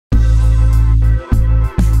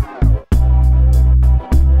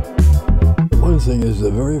thing is the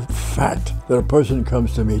very fact that a person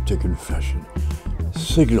comes to me to confession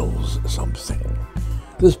signals something.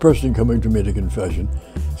 This person coming to me to confession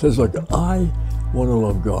says, look, I want to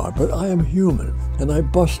love God, but I am human, and I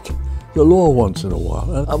bust the law once in a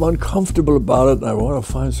while, and I'm uncomfortable about it, and I want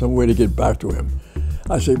to find some way to get back to him.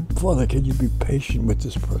 I say, Father, can you be patient with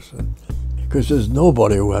this person? Because there's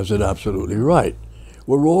nobody who has it absolutely right.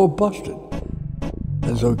 We're all busted.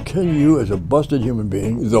 And so can you, as a busted human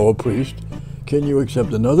being, though a priest, can you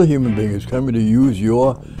accept another human being who's coming to use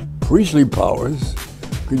your priestly powers?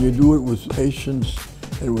 Can you do it with patience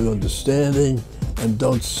and with understanding, and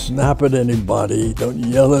don't snap at anybody, don't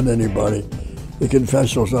yell at anybody? The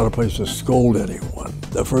confessional is not a place to scold anyone.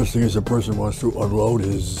 The first thing is a person wants to unload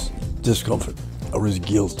his discomfort or his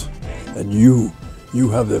guilt. And you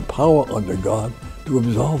have the power under God to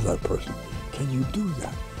absolve that person. Can you do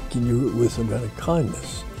that? Can you, with some kind of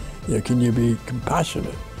kindness? Can you be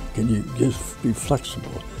compassionate? Can you just be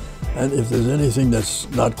flexible? And if there's anything that's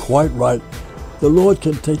not quite right, the Lord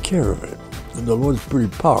can take care of it. And the Lord's pretty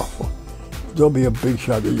powerful. Don't be a big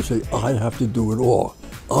shot that you say, I have to do it all.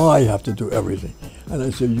 I have to do everything. And I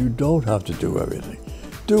say, you don't have to do everything.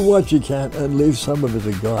 Do what you can and leave some of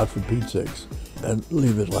it to God, for Pete's sakes, and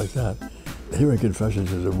leave it like that. Hearing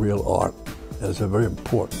confessions is a real art, and it's a very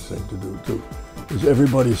important thing to do too, because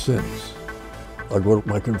everybody sins. I'll go to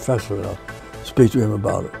my confessor and I'll speak to him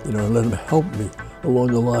about it, and let him help me along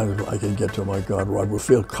the line where I can get to my God, where I will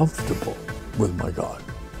feel comfortable with my God.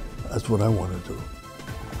 That's what I want to do.